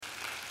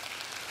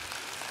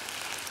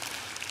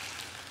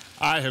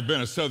I have been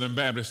a Southern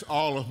Baptist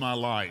all of my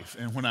life,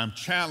 and when I'm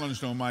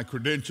challenged on my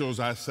credentials,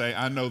 I say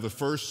I know the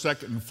first,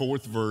 second, and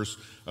fourth verse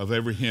of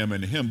every hymn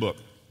in the hymn book.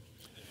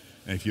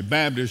 And if you're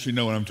Baptist, you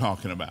know what I'm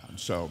talking about.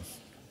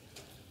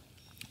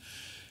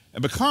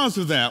 And because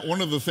of that,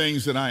 one of the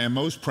things that I am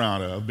most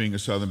proud of being a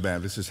Southern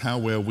Baptist is how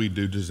well we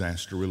do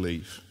disaster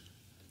relief.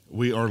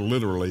 We are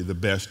literally the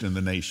best in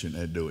the nation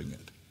at doing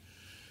it.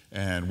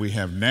 And we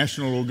have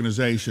national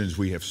organizations,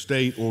 we have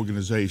state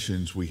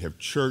organizations, we have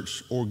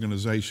church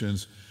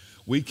organizations.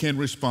 We can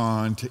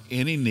respond to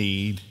any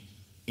need,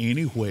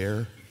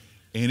 anywhere,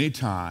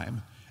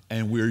 anytime,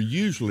 and we're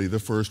usually the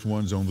first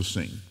ones on the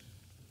scene.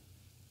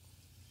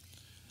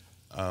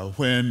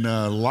 When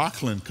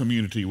Laughlin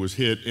community was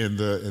hit in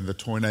the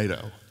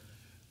tornado,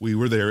 we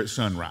were there at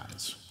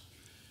sunrise.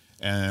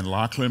 And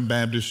Laughlin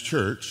Baptist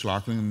Church,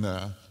 Laughlin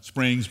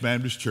Springs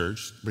Baptist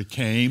Church,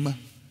 became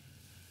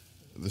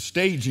the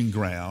staging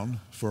ground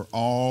for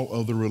all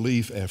of the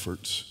relief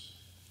efforts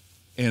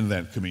in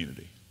that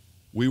community.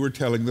 We were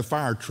telling the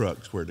fire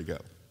trucks where to go.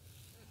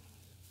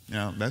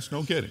 Now, that's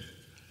no kidding.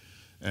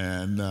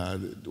 And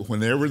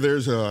whenever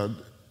there's an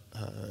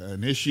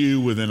issue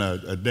within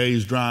a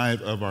day's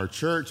drive of our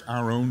church,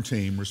 our own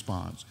team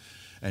responds.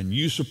 And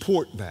you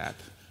support that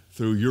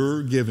through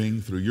your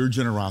giving, through your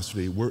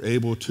generosity. We're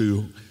able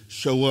to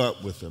show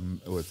up with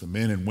the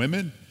men and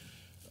women,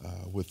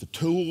 with the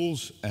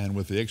tools and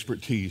with the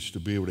expertise to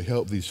be able to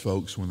help these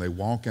folks when they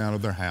walk out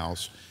of their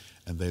house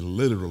and they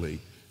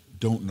literally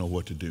don't know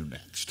what to do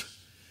next.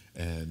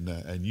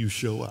 And you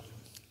show up.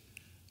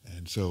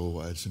 And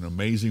so it's an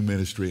amazing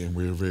ministry, and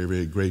we're very,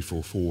 very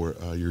grateful for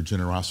your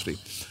generosity.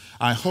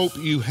 I hope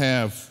you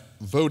have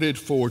voted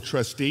for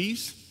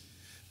trustees.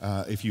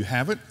 If you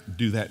haven't,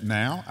 do that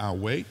now. I'll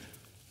wait.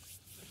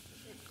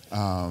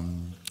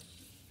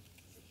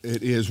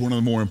 It is one of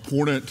the more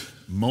important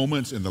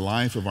moments in the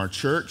life of our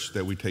church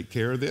that we take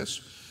care of this.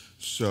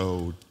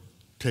 So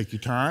take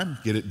your time,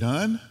 get it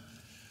done.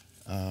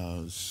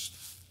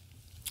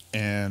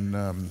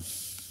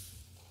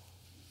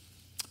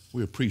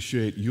 We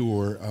appreciate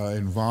your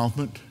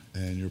involvement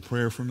and your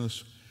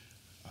prayerfulness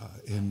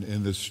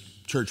in this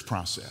church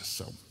process.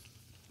 So,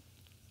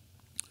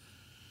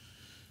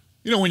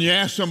 when you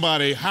ask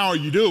somebody, how are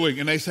you doing?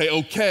 And they say,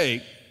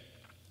 okay,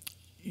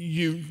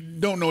 you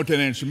don't know what that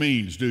answer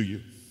means, do you?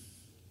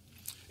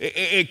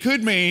 It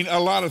could mean a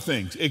lot of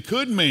things. It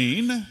could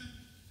mean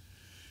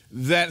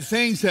that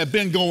things have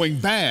been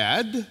going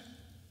bad.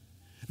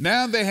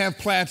 Now they have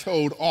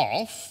plateaued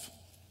off.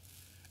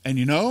 And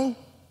I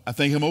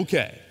think I'm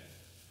okay.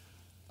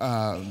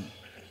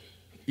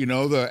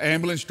 The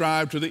ambulance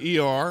drive to the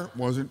ER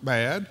wasn't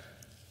bad.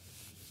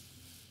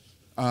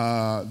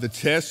 The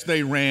tests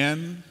they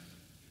ran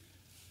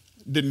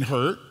didn't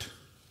hurt.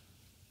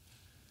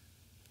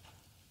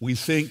 We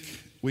think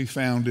we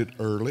found it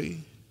early.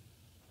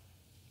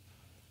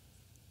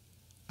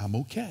 I'm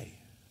okay.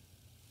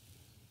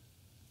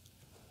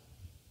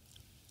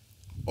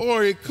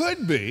 Or it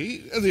could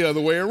be the other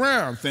way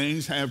around.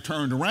 Things have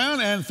turned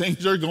around and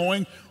things are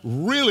going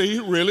really,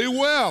 really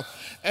well.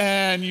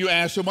 And you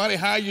ask somebody,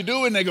 how you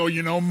doing? They go,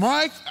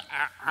 Mike,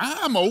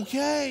 I'm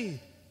okay.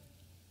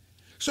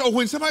 So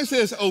when somebody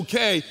says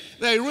okay,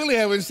 they really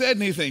haven't said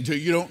anything to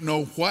you. You don't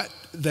know what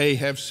they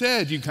have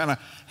said. You kind of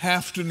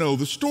have to know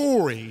the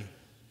story.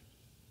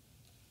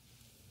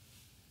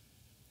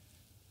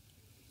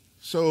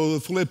 So the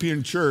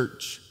Philippian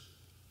church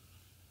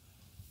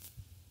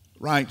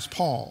writes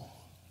Paul.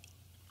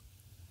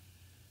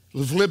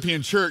 The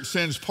Philippian church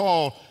sends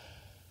Paul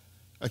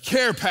a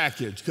care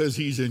package because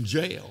he's in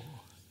jail.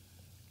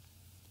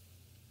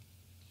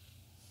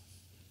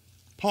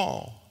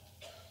 Paul,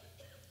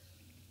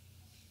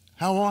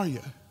 how are you?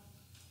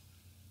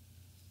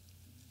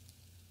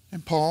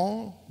 And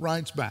Paul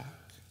writes back,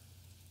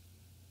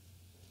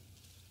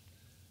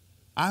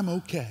 I'm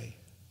okay.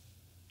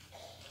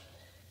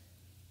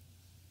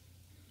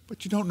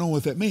 But you don't know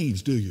what that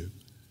means, do you?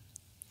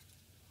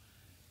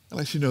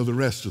 Unless you know the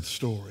rest of the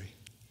story.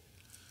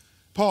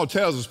 Paul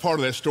tells us part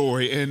of that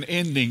story in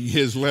ending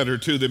his letter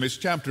to them. It's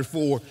chapter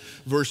 4,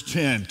 verse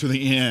 10 to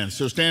the end.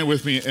 So stand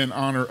with me in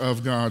honor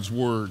of God's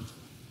word.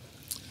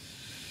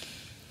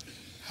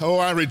 Oh,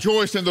 I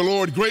rejoiced in the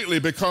Lord greatly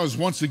because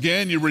once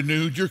again you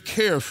renewed your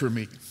care for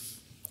me.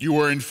 You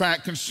were in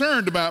fact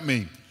concerned about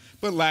me,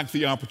 but lacked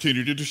the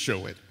opportunity to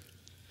show it.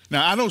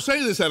 Now, I don't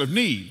say this out of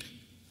need,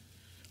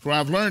 for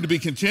I've learned to be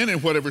content in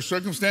whatever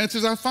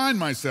circumstances I find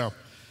myself.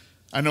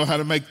 I know how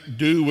to make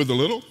do with a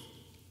little.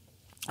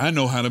 I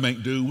know how to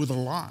make do with a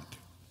lot.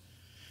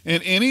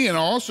 In any and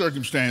all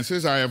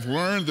circumstances, I have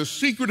learned the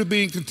secret of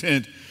being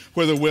content,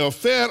 whether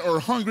well-fed or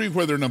hungry,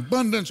 whether in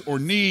abundance or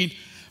need.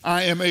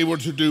 I am able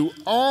to do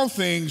all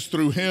things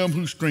through him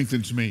who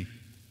strengthens me.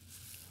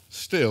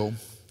 Still,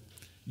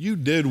 you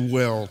did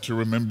well to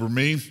remember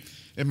me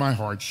in my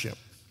hardship.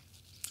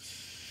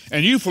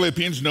 And you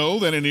Philippians know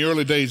that in the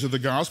early days of the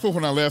gospel,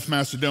 when I left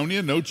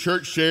Macedonia, no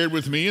church shared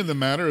with me in the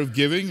matter of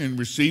giving and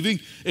receiving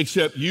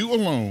except you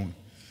alone.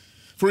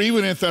 For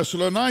even in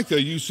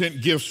Thessalonica, you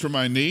sent gifts for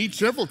my need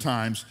several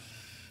times.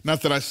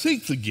 Not that I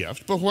seek the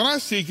gift, but what I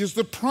seek is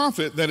the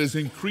profit that is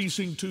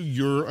increasing to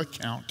your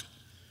account.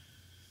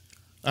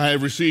 I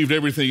have received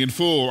everything in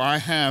full. I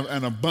have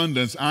an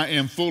abundance. I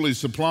am fully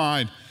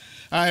supplied.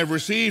 I have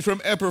received from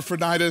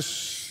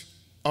Epaphroditus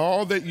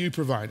all that you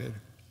provided,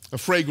 a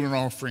fragrant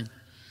offering,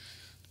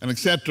 an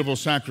acceptable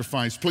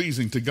sacrifice,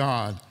 pleasing to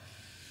God.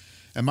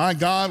 And my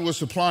God will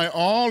supply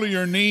all of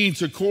your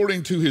needs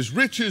according to his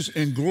riches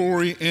and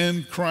glory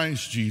in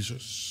Christ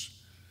Jesus.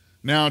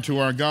 Now to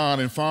our God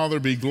and Father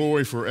be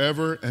glory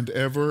forever and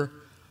ever.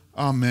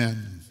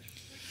 Amen.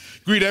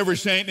 Greet every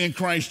saint in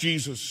Christ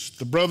Jesus.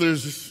 The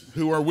brothers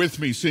who are with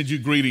me send you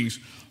greetings.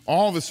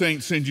 All the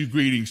saints send you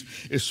greetings,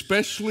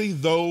 especially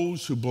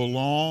those who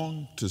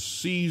belong to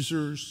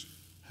Caesar's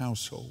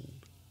household.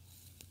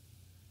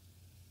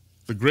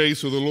 The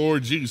grace of the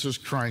Lord Jesus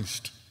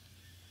Christ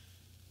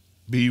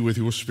be with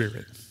your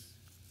spirit.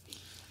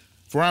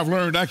 For I've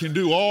learned I can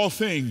do all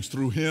things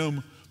through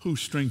him who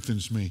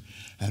strengthens me,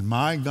 and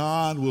my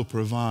God will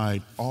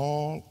provide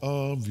all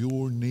of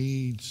your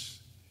needs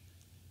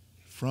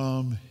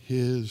from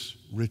his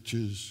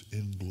riches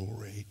in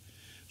glory.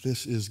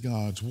 This is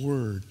God's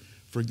word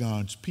for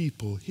God's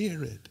people.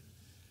 Hear it,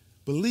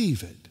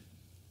 believe it,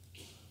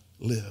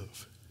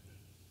 live.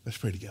 Let's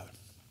pray together.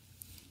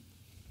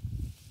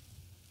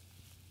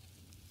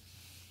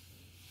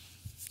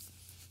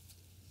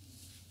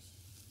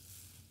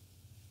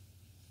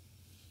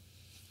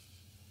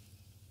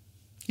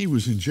 He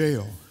was in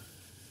jail,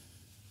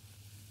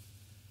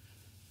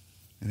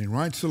 and he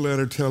writes a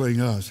letter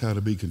telling us how to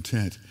be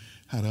content,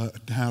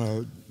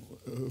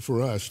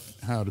 for us,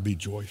 how to be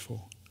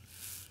joyful.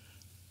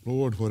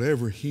 Lord,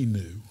 whatever he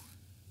knew,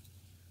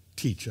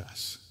 teach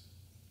us.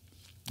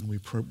 And we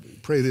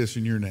pray this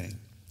in your name.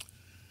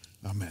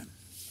 Amen.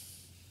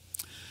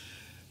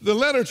 The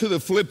letter to the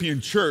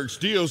Philippian church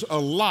deals a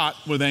lot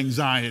with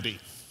anxiety.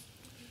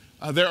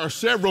 There are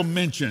several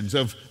mentions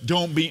of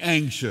don't be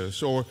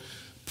anxious, or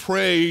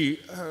pray,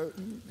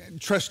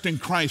 trust in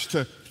Christ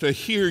to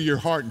hear your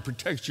heart and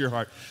protect your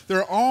heart. There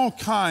are all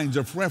kinds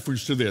of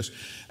reference to this.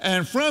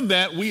 And from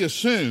that, we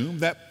assume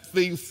that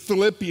the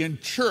Philippian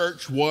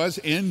church was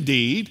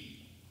indeed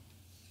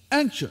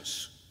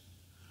anxious.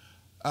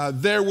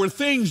 There were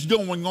things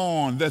going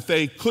on that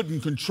they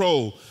couldn't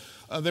control.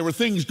 There were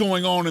things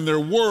going on in their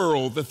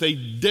world that they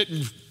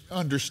didn't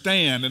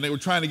understand and they were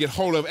trying to get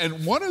hold of.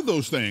 And one of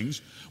those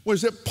things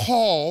was that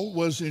Paul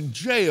was in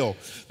jail.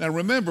 Now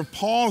remember,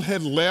 Paul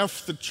had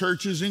left the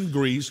churches in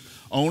Greece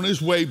on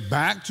his way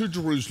back to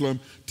Jerusalem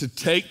to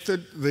take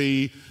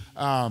the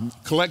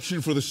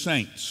collection for the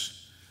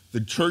saints.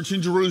 The church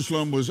in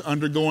Jerusalem was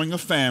undergoing a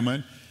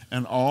famine,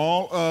 and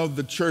all of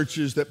the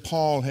churches that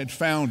Paul had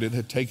founded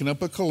had taken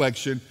up a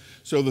collection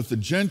so that the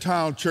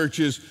Gentile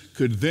churches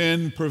could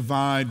then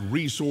provide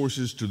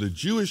resources to the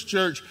Jewish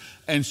church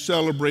and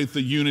celebrate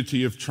the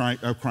unity of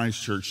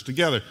Christ's church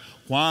together.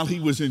 While he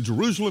was in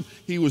Jerusalem,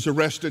 he was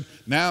arrested.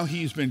 Now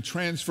he's been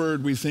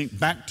transferred, we think,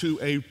 back to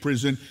a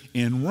prison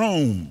in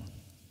Rome.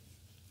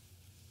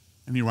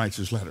 And he writes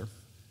his letter.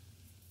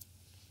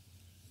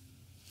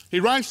 He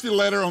writes the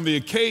letter on the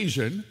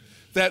occasion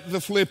that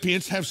the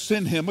Philippians have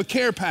sent him a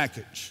care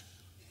package.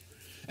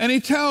 And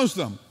he tells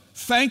them,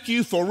 thank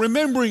you for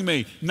remembering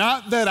me,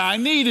 not that I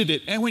needed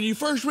it. And when you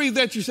first read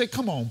that, you say,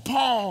 come on,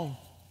 Paul,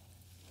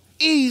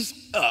 ease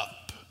up.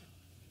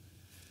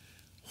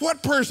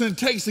 What person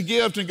takes a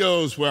gift and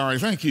goes, well,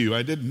 thank you,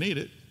 I didn't need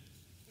it?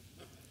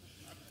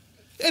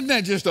 Isn't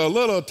that just a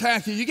little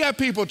tacky? You got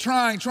people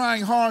trying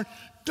hard.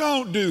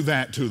 Don't do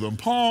that to them,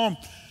 Paul.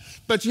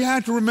 But you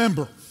have to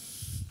remember,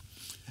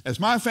 as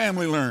my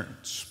family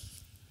learns,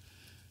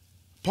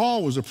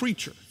 Paul was a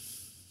preacher.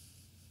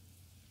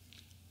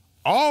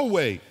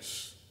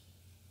 Always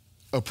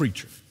a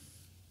preacher.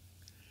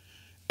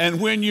 And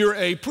when you're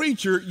a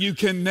preacher, you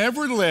can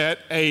never let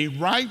a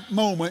right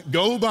moment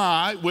go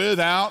by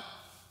without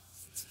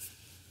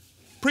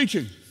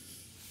preaching.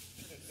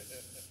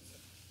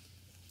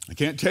 I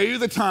can't tell you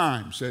the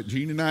times that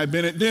Jean and I have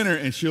been at dinner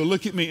and she'll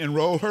look at me and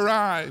roll her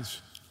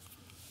eyes.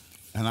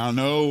 And I'll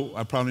know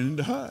I probably need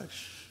to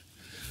hush.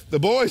 The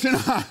boys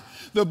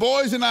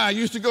and I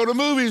used to go to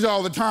movies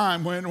all the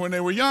time when they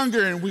were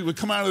younger, and we would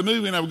come out of the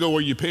movie and I would go, were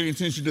you paying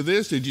attention to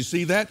this? Did you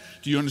see that?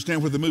 Do you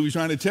understand what the movie's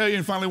trying to tell you?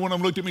 And finally one of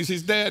them looked at me and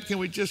says, Dad, can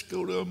we just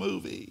go to a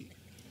movie?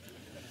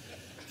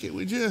 Can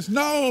we just?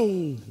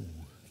 No.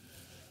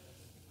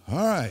 All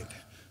right.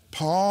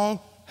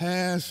 Paul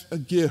has a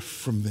gift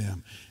from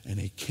them, and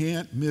he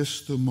can't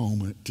miss the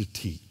moment to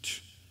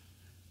teach.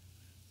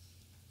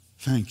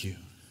 Thank you.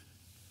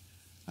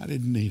 I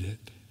didn't need it.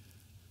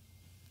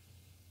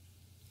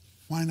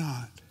 Why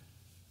not?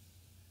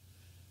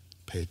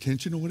 Pay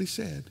attention to what he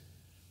said.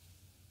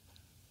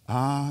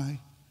 I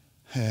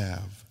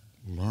have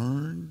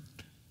learned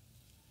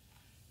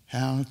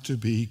how to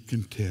be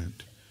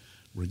content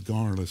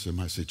regardless of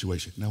my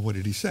situation. Now, what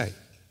did he say?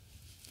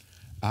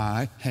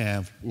 I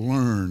have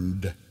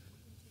learned.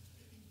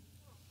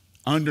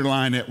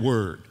 Underline that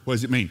word. What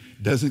does it mean?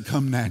 Doesn't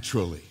come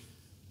naturally.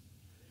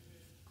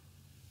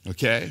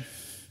 Okay?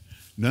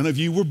 None of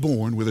you were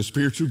born with a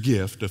spiritual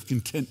gift of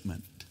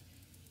contentment.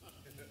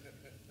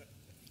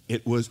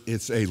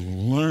 It's a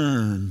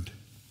learned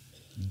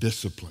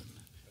discipline.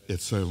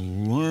 It's a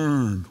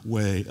learned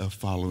way of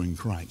following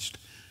Christ.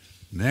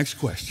 Next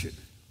question.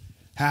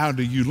 How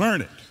do you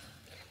learn it?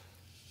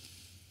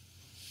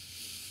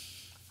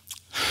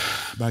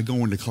 By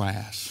going to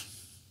class.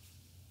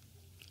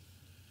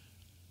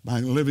 By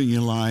living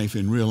your life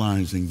and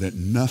realizing that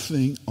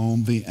nothing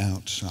on the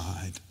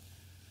outside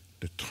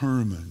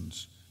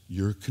determines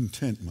your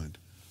contentment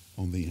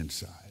on the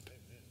inside.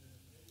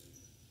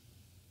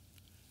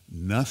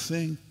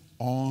 Nothing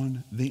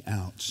on the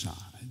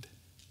outside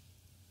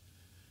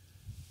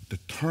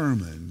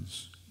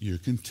determines your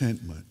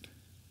contentment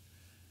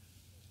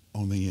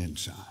on the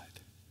inside.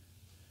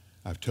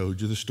 I've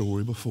told you the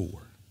story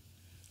before.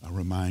 I'll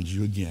remind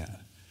you again.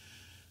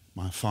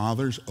 My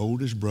father's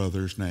oldest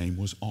brother's name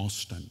was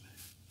Austin,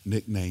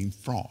 nicknamed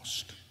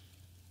Frost.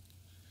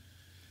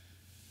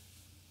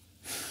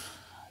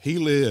 He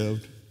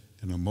lived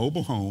in a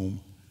mobile home.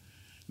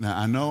 Now,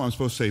 I know I'm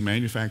supposed to say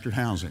manufactured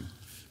housing,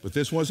 but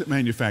this wasn't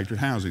manufactured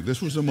housing.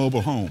 This was a mobile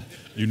home.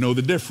 You know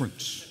the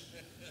difference.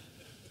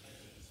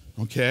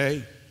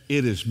 Okay?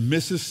 It is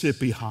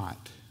Mississippi hot.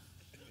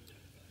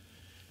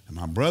 And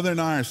my brother and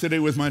I are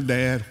sitting with my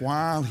dad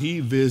while he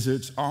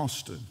visits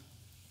Austin.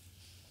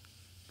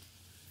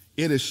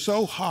 It is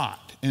so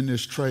hot in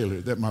this trailer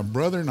that my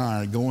brother and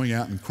I are going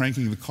out and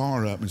cranking the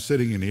car up and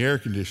sitting in the air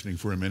conditioning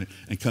for a minute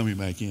and coming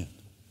back in.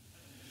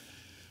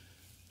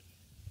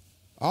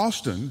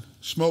 Austin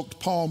smoked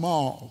Pall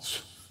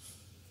Malls.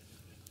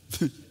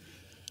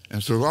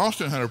 And so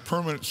Austin had a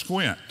permanent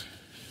squint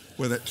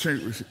where that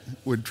trailer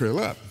would trail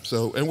up.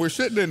 So, and we're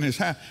sitting in his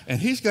house, and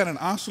he's got an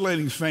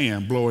oscillating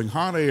fan blowing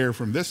hot air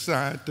from this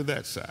side to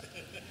that side.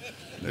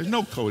 There's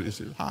no cold,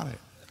 it's hot air.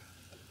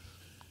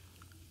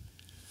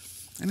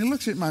 And he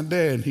looks at my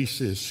dad and he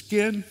says,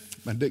 Skin,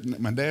 my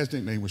dad's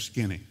nickname was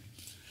Skinny.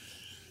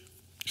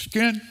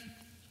 Skin,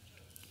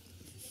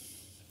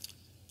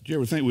 did you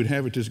ever think we'd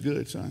have it this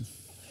good, son?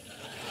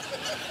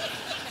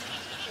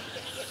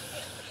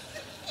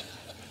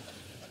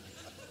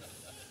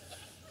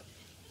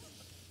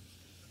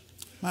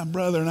 My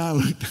brother and I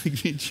looked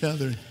at each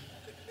other. Did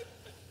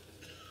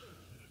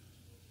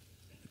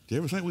you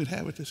ever think we'd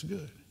have it this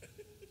good?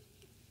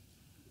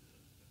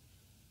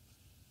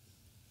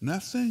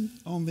 Nothing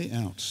on the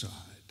outside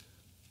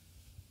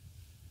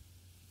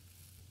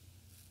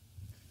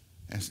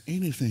has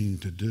anything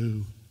to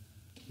do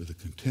with the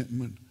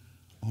contentment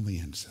on the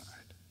inside.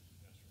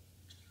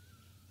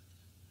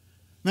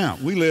 Now,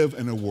 we live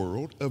in a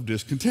world of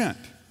discontent.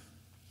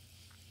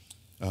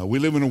 We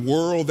live in a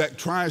world that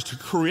tries to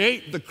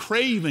create the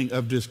craving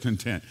of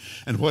discontent.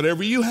 And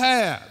whatever you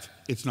have,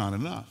 it's not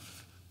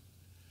enough.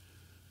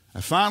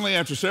 I finally,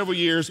 after several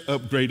years,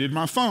 upgraded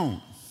my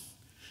phone.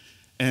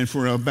 And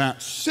for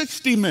about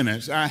 60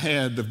 minutes, I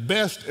had the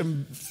best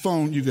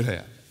phone you could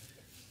have.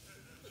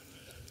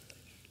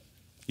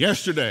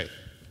 Yesterday,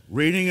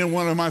 reading in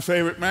one of my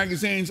favorite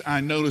magazines,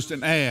 I noticed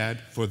an ad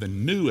for the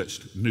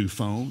newest new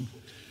phone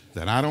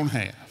that I don't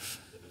have.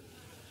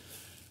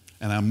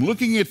 And I'm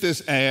looking at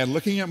this ad,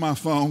 looking at my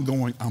phone,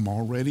 going, I'm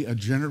already a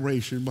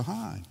generation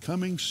behind.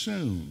 Coming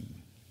soon.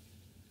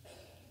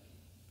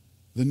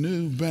 The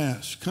new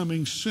best,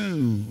 coming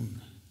soon.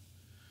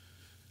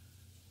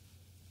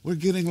 We're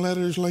getting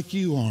letters like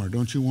you are.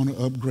 Don't you want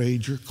to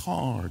upgrade your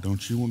car?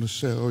 Don't you want to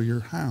sell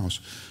your house?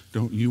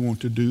 Don't you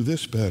want to do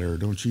this better?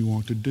 Don't you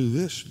want to do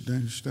this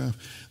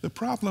stuff? The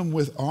problem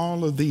with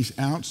all of these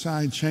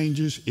outside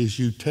changes is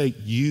you take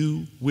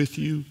you with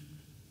you.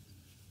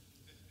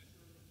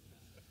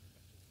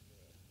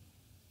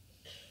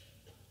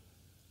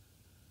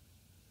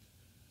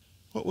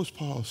 What was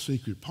Paul's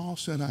secret? Paul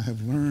said, I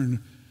have learned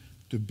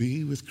to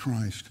be with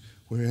Christ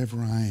wherever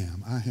I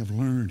am. I have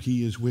learned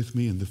he is with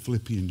me in the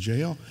Philippian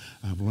jail.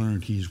 I've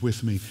learned he's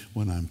with me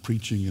when I'm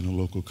preaching in a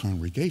local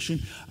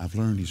congregation. I've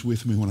learned he's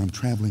with me when I'm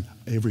traveling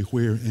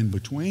everywhere in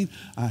between.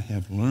 I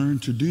have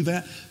learned to do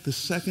that. The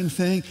second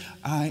thing,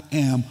 I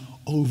am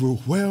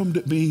overwhelmed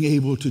at being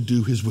able to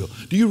do his will.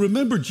 Do you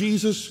remember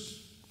Jesus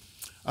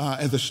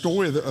at the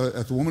story of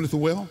the woman at the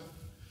well?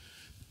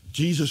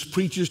 Jesus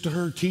preaches to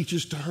her,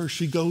 teaches to her.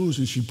 She goes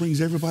and she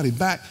brings everybody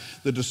back.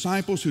 The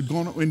disciples who'd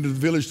gone into the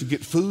village to get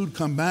food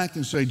come back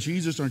and say,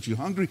 Jesus, aren't you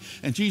hungry?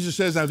 And Jesus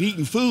says, I've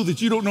eaten food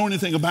that you don't know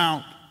anything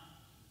about.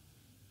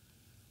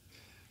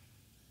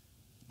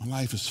 My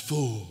life is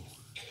full.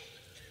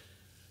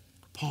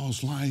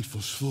 Paul's life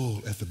was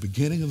full. At the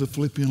beginning of the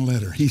Philippian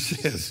letter, he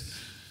says,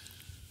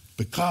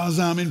 because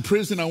I'm in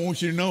prison, I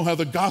want you to know how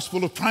the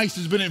gospel of Christ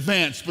has been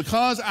advanced.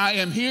 Because I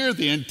am here,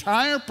 the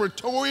entire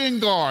Praetorian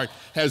Guard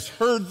has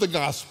heard the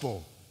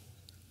gospel.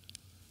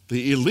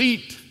 The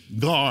elite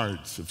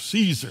guards of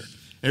Caesar,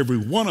 every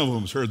one of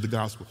them has heard the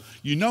gospel.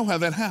 You know how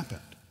that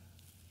happened.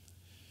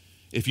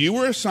 If you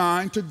were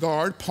assigned to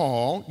guard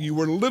Paul, you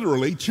were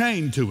literally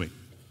chained to him.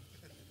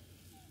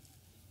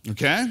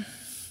 Okay?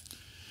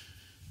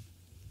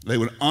 They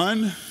would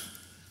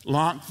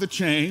unlock the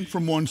chain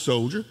from one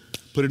soldier,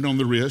 put it on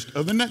the wrist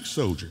of the next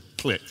soldier.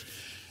 Click.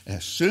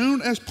 As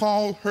soon as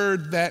Paul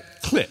heard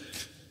that click,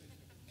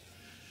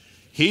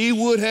 he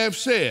would have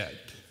said,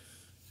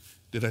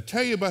 did I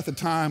tell you about the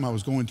time I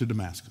was going to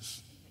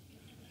Damascus?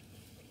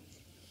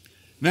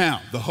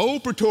 Now, the whole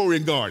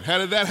Praetorian Guard, how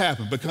did that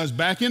happen? Because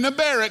back in the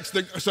barracks,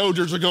 the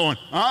soldiers are going,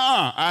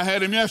 I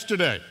had him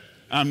yesterday.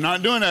 I'm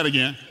not doing that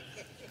again.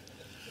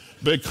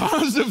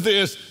 Because of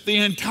this, the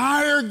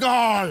entire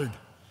guard,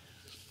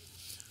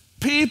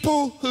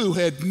 people who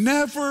had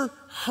never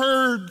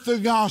heard the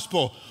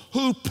gospel,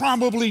 who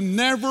probably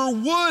never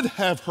would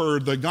have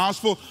heard the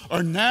gospel,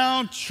 are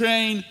now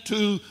trained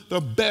to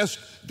the best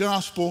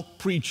gospel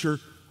preacher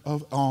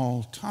of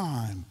all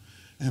time.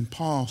 And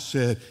Paul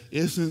said,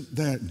 isn't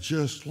that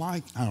just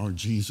like our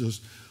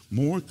Jesus,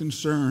 more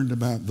concerned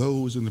about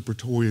those in the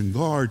Praetorian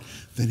Guard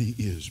than he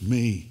is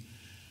me?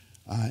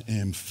 I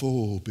am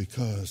full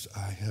because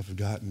I have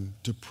gotten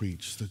to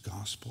preach the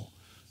gospel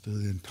to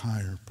the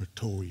entire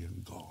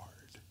Praetorian Guard.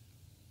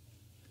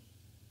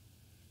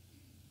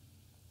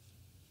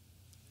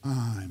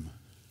 I'm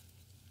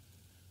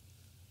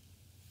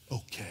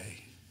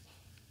okay.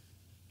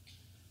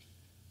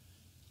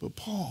 But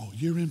Paul,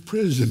 you're in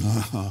prison.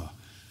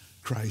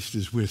 Christ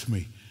is with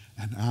me,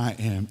 and I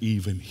am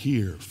even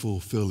here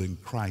fulfilling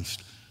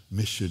Christ's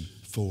mission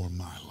for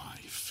my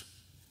life.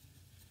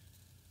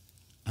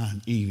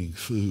 I'm eating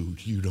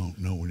food you don't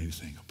know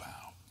anything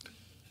about.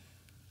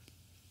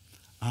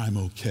 I'm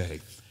okay.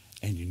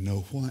 And you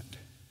know what?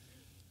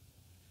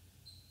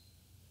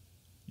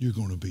 You're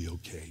going to be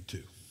okay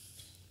too.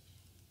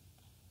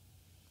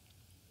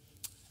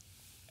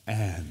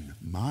 And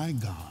my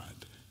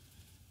God,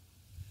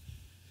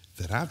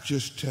 that I've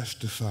just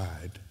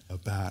testified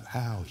about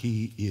how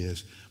he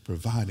is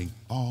providing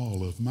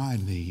all of my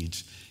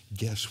needs,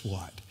 guess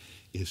what?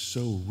 Is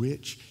so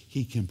rich,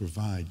 he can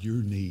provide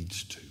your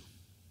needs too.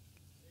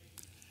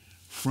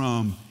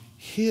 From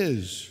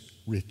his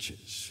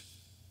riches.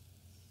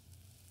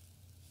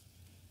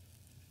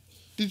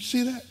 Did you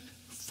see that?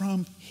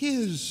 From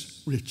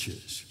his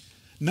riches.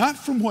 Not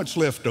from what's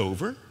left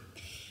over.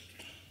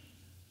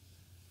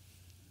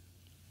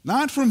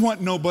 Not from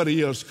what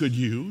nobody else could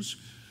use.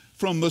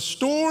 From the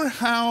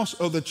storehouse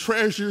of the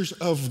treasures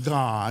of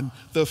God,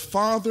 the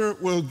Father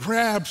will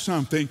grab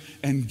something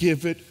and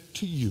give it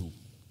to you.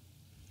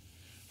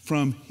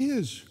 From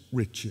his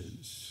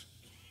riches.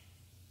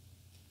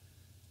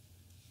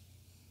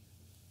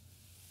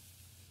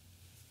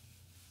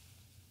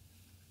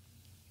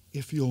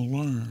 If you'll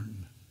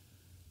learn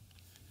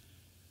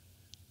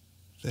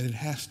that it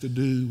has to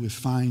do with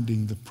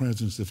finding the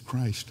presence of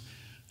Christ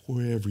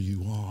wherever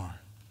you are,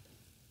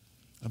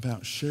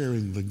 about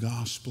sharing the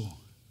gospel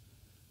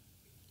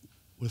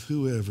with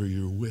whoever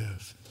you're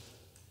with,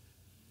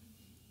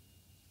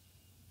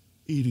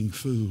 eating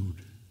food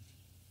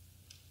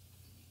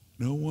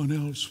no one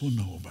else will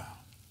know about.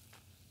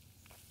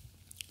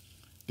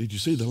 Did you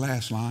see the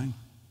last line?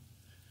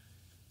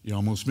 You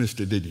almost missed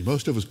it, didn't you?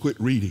 Most of us quit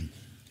reading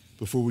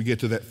before we get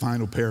to that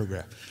final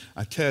paragraph.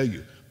 I tell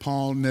you,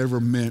 Paul never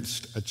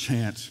minced a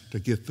chance to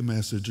get the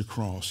message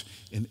across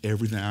in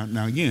everything.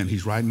 Now again,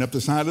 he's writing up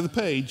the side of the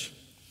page.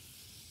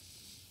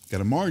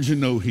 Got a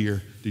margin note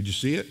here. Did you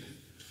see it?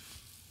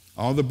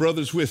 All the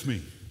brothers with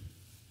me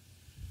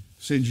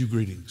send you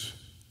greetings.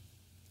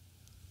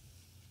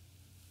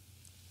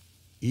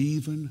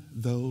 Even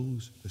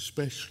those,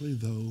 especially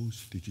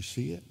those, did you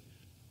see it?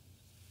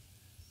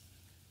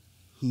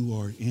 Who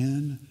are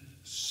in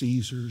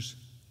Caesar's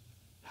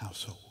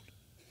household.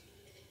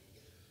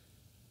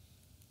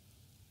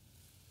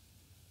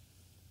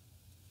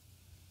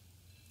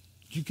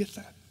 Did you get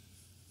that?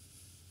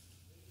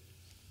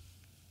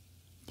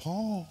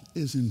 Paul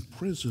is in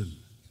prison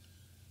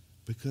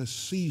because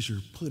Caesar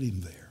put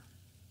him there.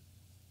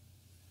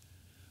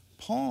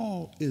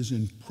 Paul is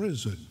in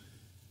prison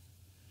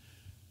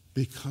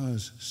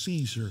because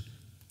Caesar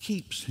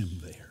keeps him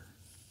there.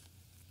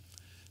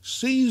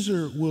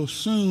 Caesar will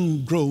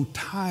soon grow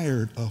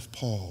tired of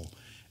Paul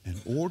and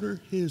order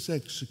his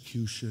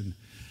execution.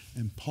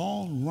 And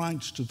Paul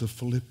writes to the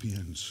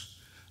Philippians,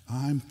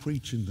 I'm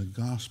preaching the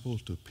gospel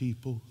to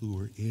people who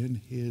are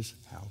in his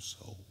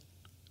household.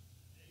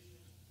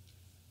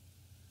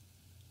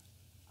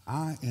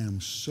 I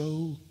am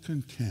so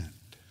content.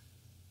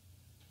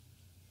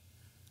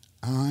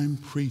 I'm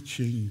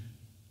preaching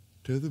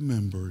to the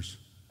members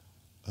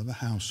of the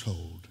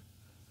household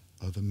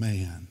of the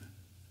man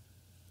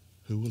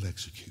who will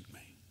execute me.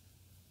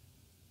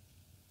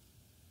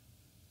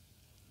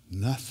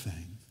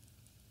 Nothing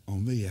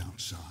on the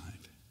outside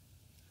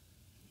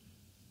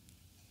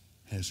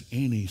has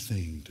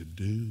anything to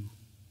do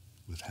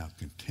with how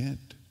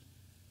content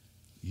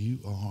you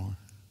are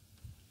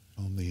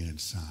on the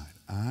inside.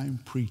 I'm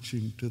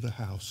preaching to the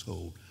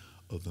household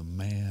of the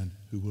man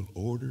who will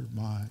order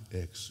my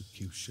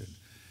execution.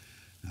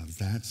 Now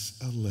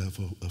that's a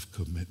level of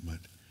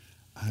commitment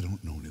I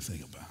don't know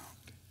anything about.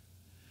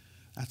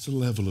 That's a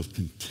level of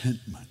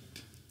contentment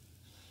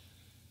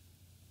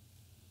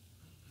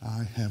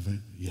I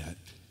haven't yet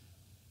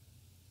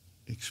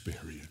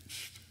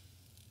experienced.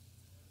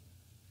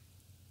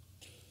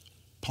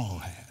 Paul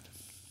had.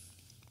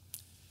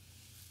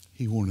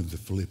 He wanted the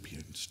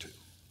Philippians to.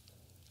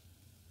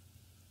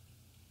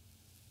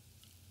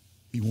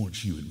 He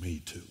wants you and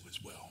me to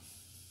as well.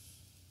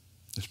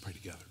 Let's pray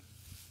together.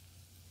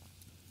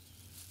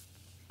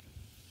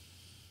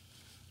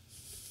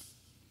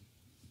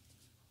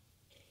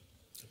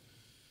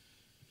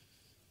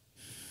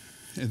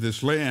 In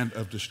this land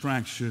of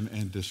distraction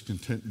and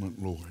discontentment,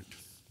 Lord,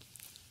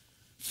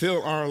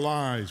 fill our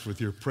lives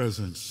with your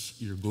presence,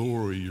 your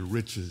glory, your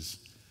riches,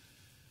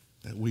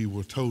 that we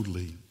will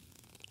totally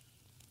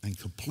and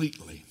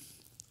completely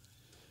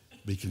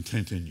be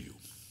content in you.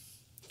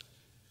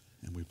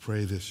 And we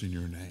pray this in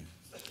your name.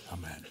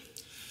 Amen.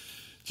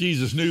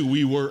 Jesus knew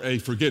we were a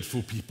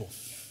forgetful people.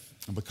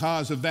 And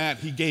because of that,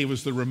 he gave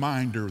us the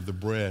reminder of the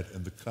bread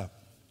and the cup.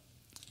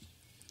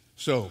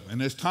 So, in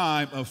this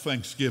time of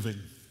Thanksgiving,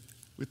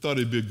 we thought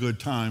it'd be a good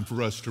time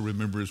for us to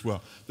remember as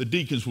well. The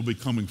deacons will be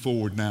coming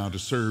forward now to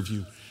serve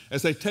you.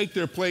 As they take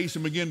their place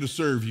and begin to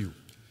serve you,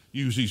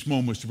 use these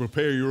moments to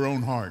prepare your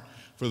own heart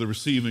for the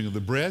receiving of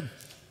the bread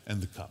and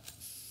the cup.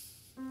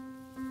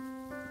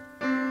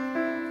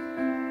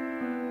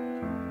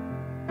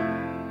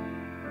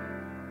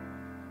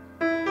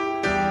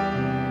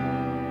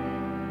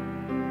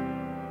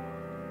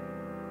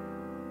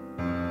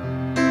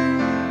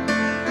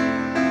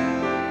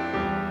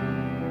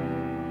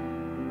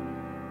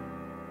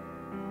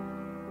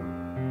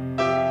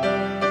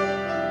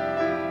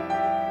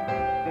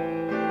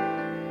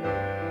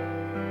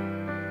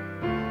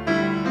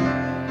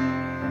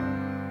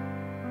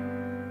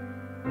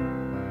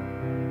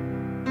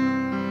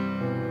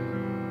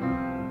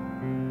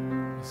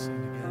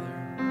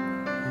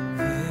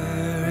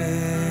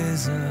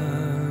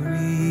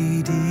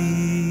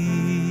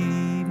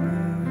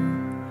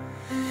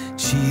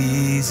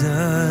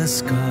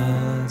 Jesus,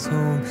 God's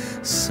own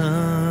Son,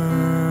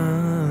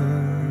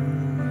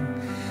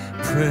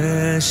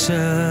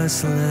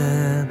 precious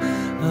Lamb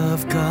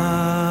of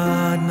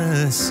God,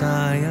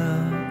 Messiah,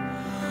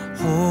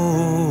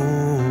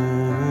 Holy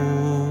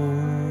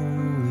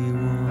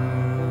One.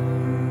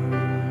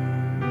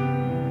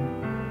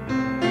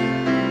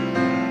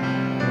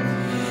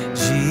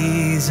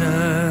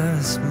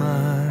 Jesus,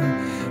 my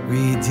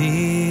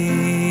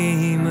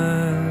Redeemer,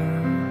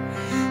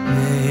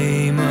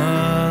 name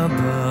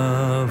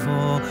above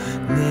all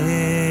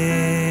names,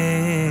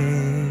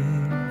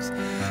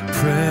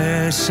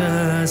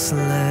 precious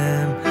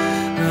Lamb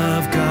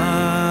of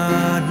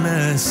God,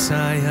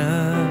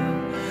 Messiah,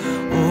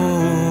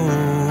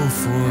 oh,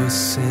 for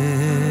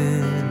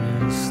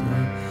sinners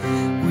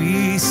slain.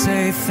 We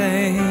say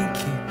thank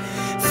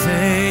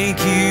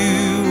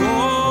you,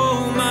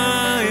 oh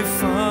my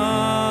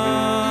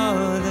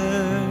Father,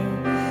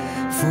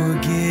 for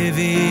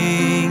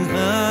giving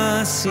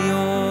us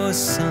your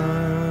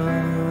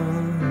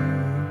Son,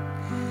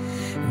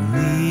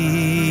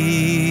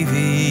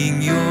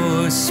 leaving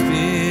your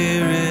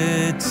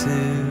Spirit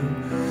till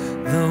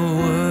the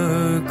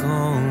work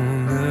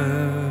on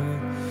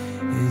earth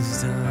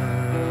is done.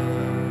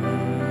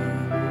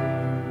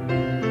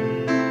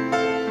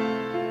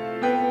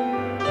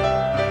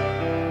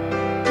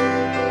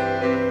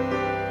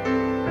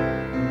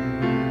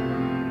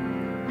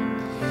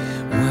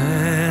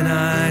 When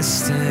I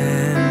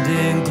stand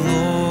in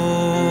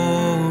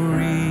glory,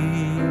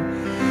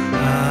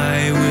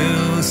 I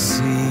will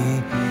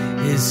see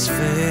his face,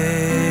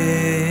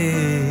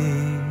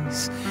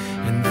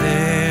 and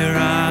there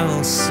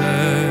I'll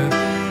serve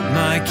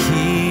my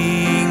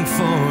King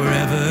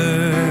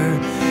forever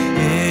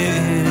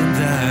in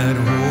that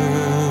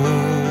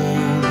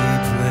holy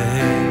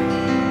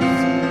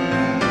place.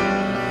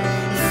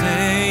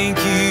 Thank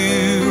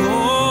you,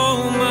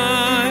 oh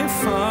my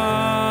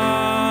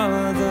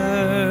Father,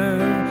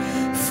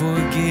 for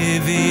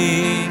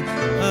giving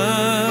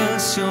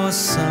us your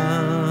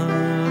Son,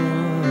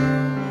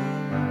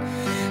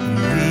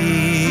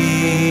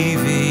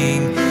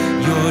 leaving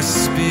your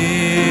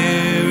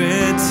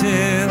Spirit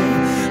till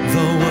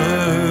the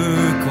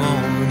work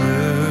on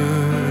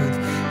earth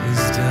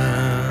is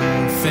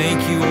done. Thank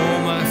you, oh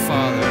my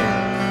Father.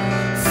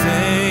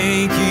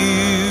 Thank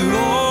you,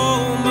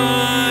 oh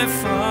my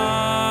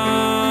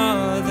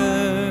Father,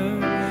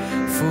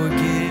 for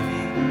giving.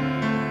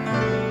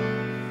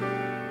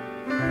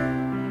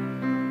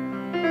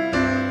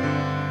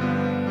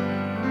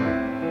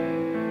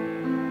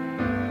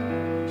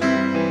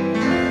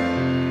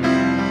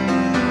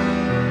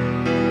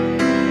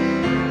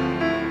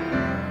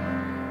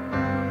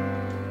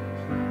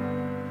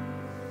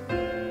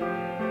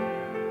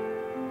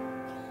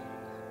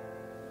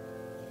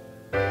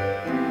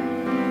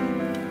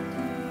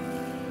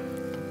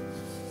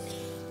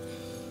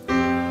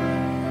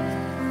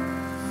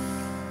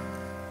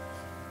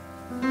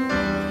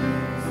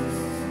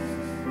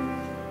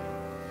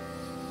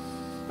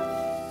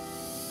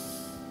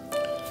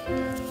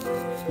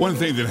 One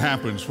thing that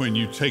happens when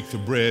you take the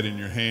bread in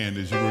your hand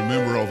is you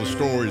remember all the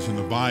stories in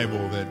the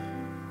Bible that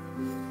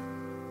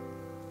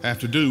have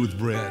to do with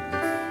bread.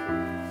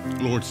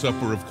 Lord's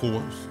Supper, of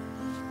course.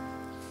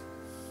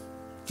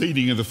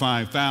 Feeding of the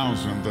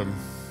 5,000.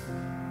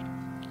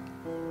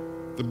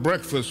 The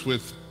breakfast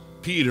with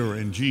Peter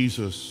and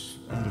Jesus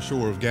on the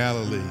shore of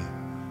Galilee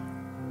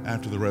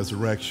after the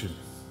resurrection.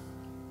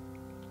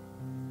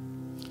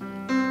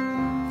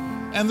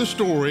 And the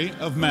story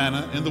of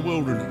manna in the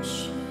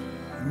wilderness.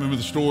 Remember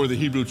the story, the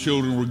Hebrew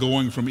children were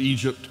going from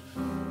Egypt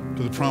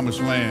to the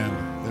promised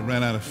land. They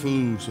ran out of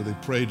food, so they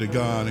prayed to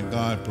God, and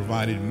God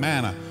provided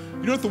manna.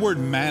 You know what the word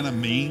manna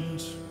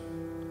means?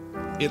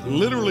 It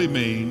literally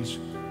means,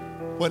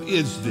 what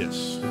is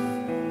this?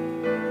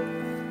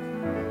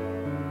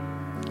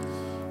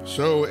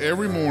 So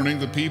every morning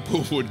the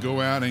people would go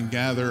out and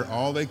gather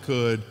all they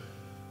could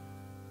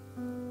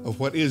of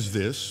what is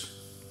this.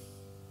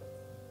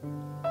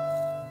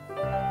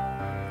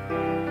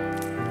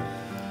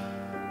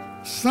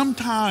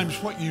 Sometimes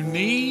what you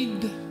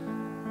need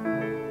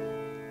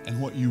and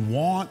what you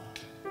want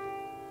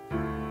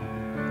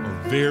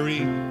are very,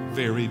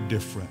 very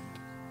different.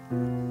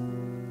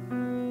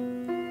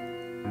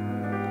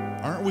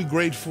 Aren't we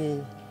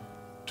grateful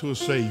to a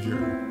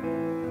Savior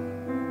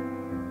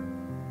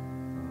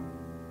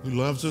who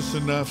loves us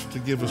enough to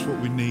give us what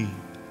we need,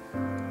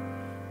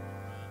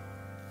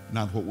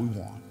 not what we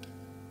want?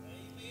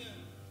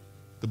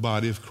 The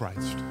body of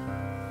Christ,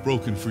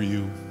 broken for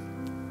you.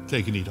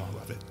 Take and eat all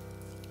of it.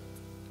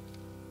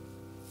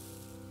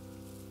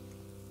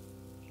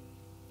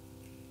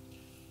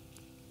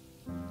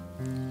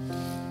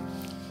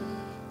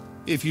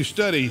 If you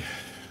study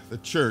the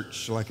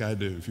church like I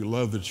do, if you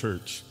love the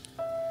church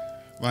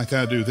like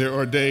I do, there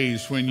are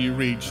days when you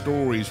read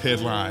stories,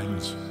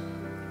 headlines,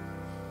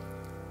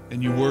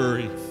 and you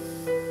worry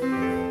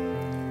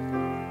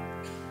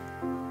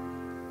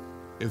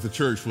if the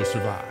church will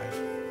survive.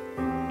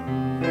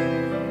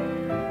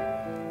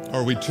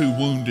 Are we too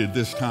wounded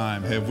this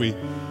time? Have we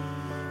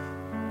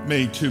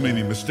made too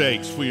many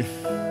mistakes?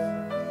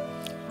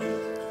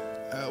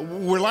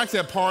 We're like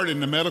that part in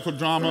the medical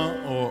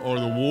drama or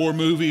the war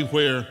movie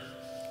where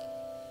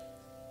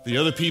the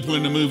other people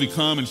in the movie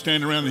come and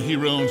stand around the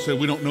hero and say,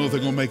 we don't know if they're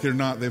going to make it or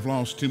not. They've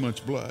lost too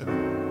much blood.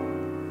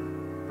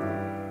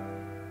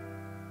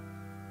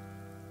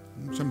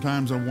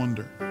 Sometimes I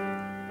wonder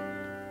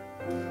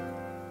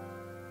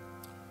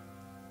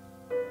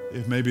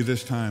if maybe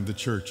this time the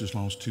church has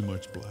lost too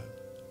much blood.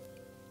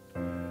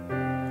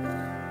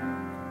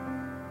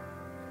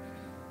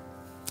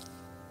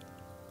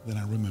 Then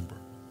I remember.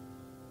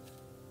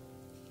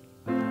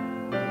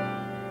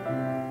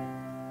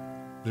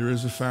 There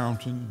is a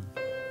fountain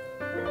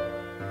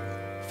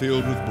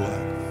filled with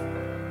blood,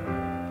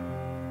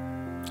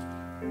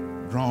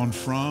 drawn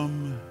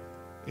from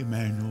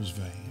Emmanuel's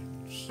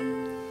veins,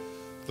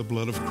 the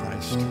blood of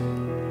Christ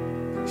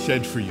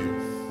shed for you.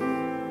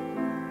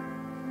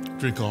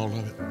 Drink all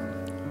of it.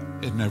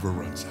 It never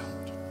runs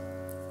out.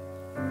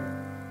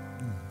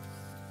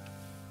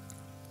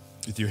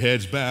 With your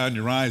heads bowed and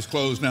your eyes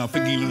closed now,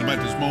 thinking about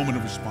this moment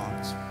of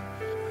response.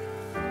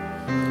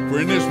 For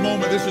in this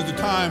moment, this is the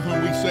time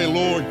when we say,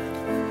 Lord,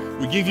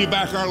 we give you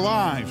back our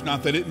lives.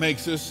 Not that it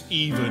makes us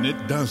even.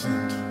 It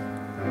doesn't.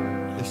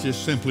 It's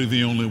just simply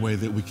the only way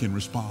that we can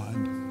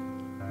respond.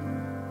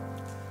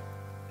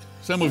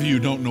 Some of you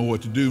don't know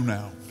what to do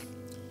now.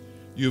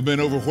 You've been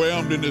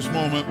overwhelmed in this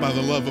moment by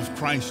the love of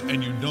Christ,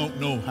 and you don't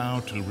know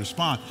how to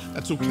respond.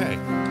 That's okay.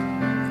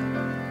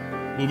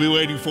 We'll be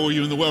waiting for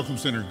you in the Welcome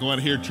Center. Go out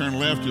here, turn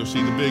left. You'll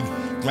see the big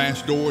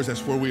glass doors.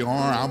 That's where we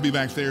are. I'll be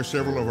back there.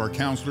 Several of our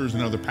counselors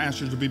and other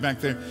pastors will be back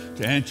there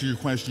to answer your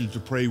questions, to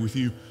pray with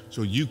you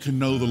so you can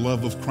know the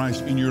love of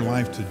Christ in your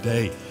life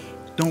today.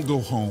 Don't go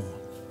home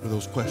with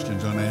those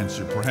questions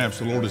unanswered. Perhaps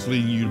the Lord is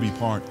leading you to be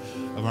part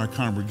of our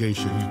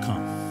congregation. You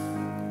come.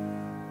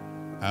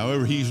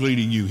 However He's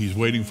leading you, He's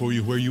waiting for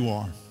you where you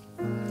are.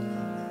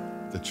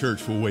 The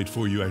church will wait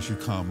for you as you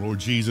come. Lord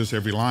Jesus,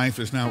 every life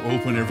is now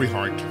open, every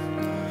heart.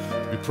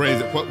 We pray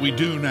that what we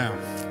do now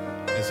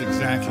is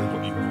exactly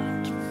what you want.